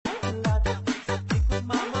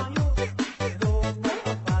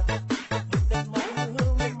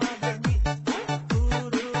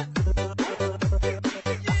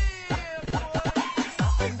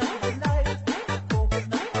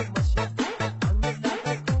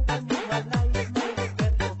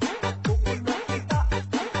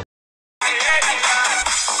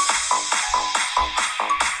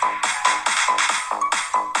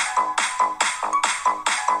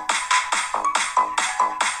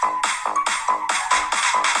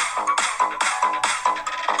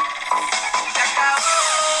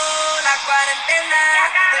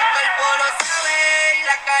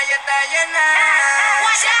la calle está llena.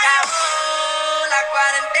 Se acabó la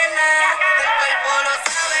cuarentena, el cuerpo lo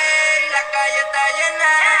sabe y la calle está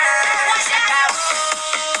llena. Se acabó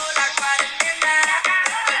la cuarentena,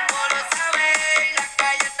 el cuerpo lo sabe y la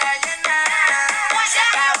calle está llena. Se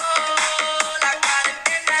acabó la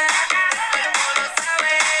cuarentena, el cuerpo lo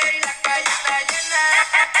sabe y la calle está llena.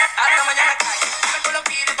 Hasta mañana calle, el cuerpo lo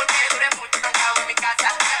pide porque duré mucho trancado en mi casa.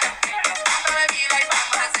 Compra bebida y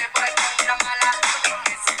vamos a hacer por aquí una mala.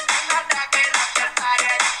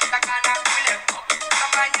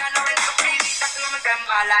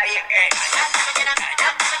 Mala y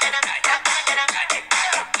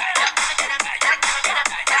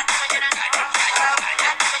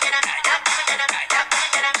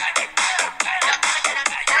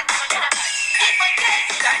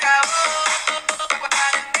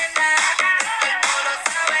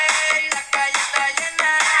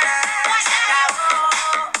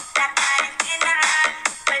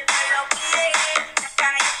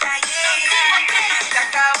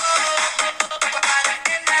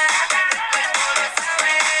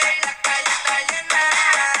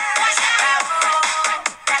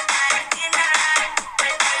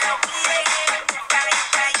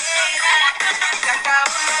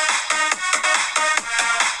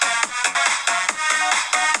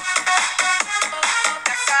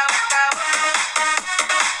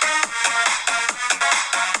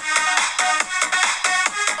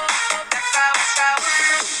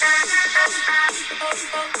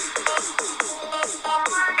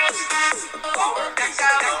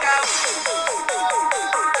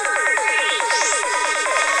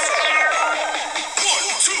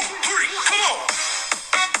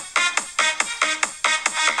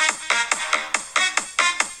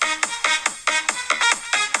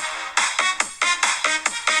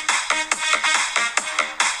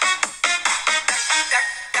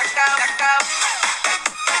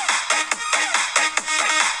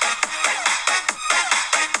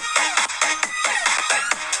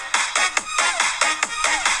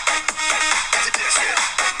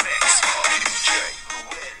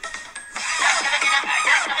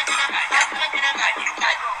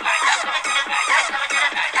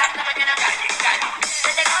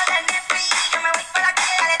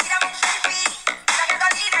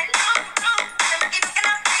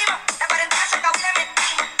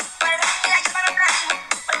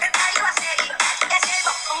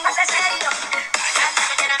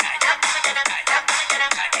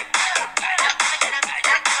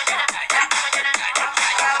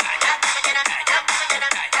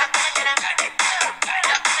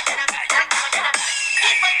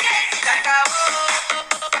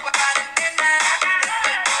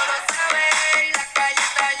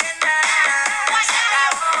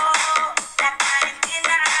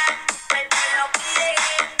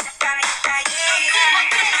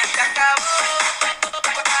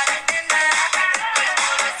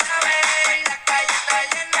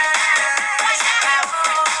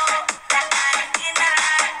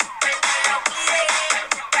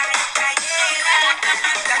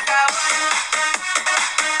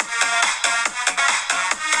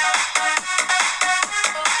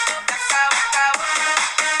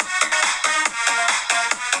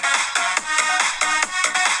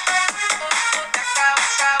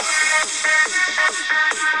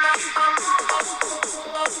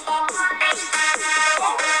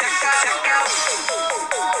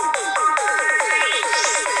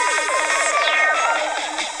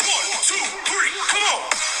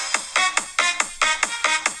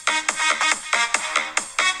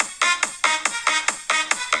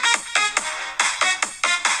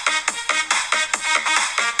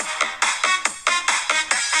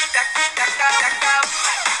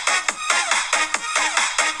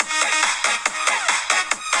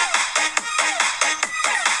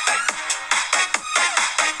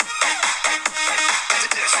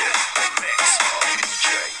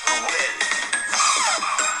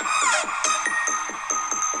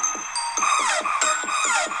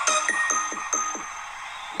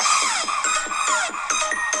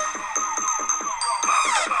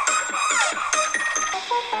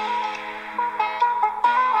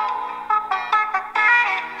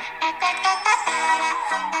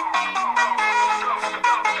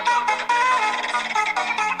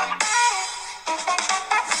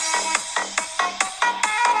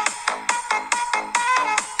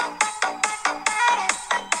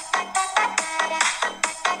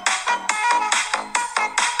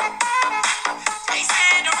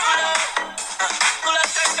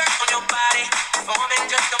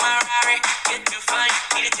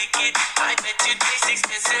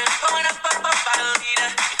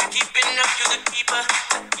Keeper,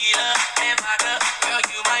 tequila, and vodka, girl,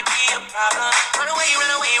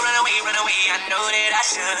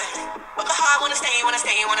 wanna stay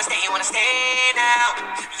now.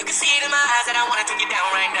 You can see it in my eyes that I wanna take you down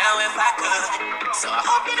right now if I could. So I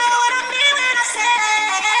hope you know what I mean when I say,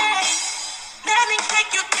 let me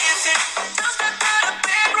take you dancing. Just step out of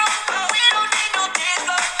bedroom, we don't need no dance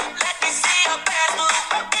floor. Let me see your best move.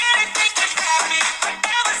 Anything can happen.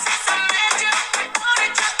 Ever since I met you, know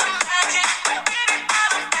that just imagine. Baby,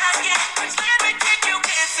 I'm asking, just let me take you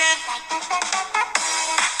dancing.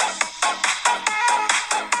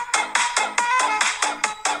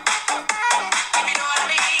 If you know what I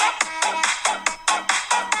mean.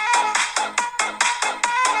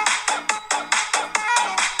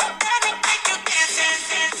 Let me take you dancing.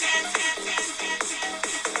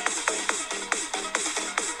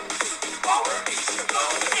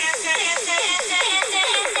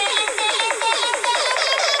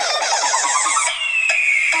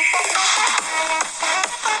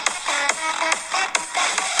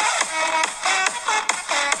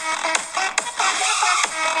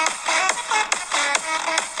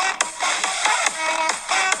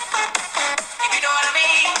 If you know what I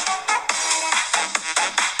mean.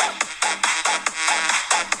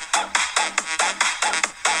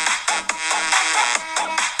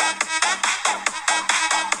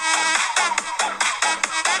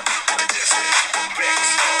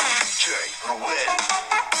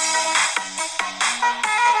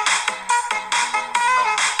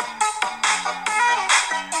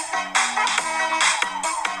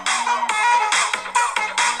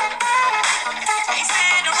 Hey,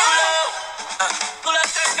 Cinderella, pull up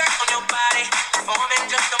the skirt on your body, performing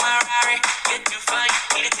just on my Rari. Get too fun,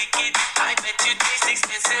 need a ticket. I bet you taste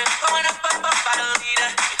expensive. Going up, by the leader.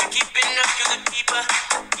 If you keep it up, you could keep her.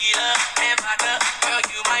 Tequila and vodka, girl,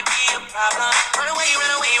 you might be a problem. Run away,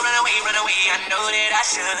 run away, run away, run away. I know that I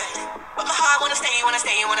should, but my heart wanna stay, wanna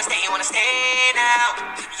stay, wanna stay, wanna stay now.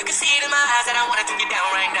 You can see it in my eyes that I wanna take you down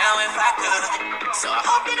right now if I could. So I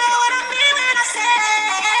hope you know what I mean when I say,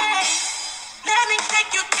 let me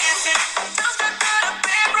take you dancing. Just a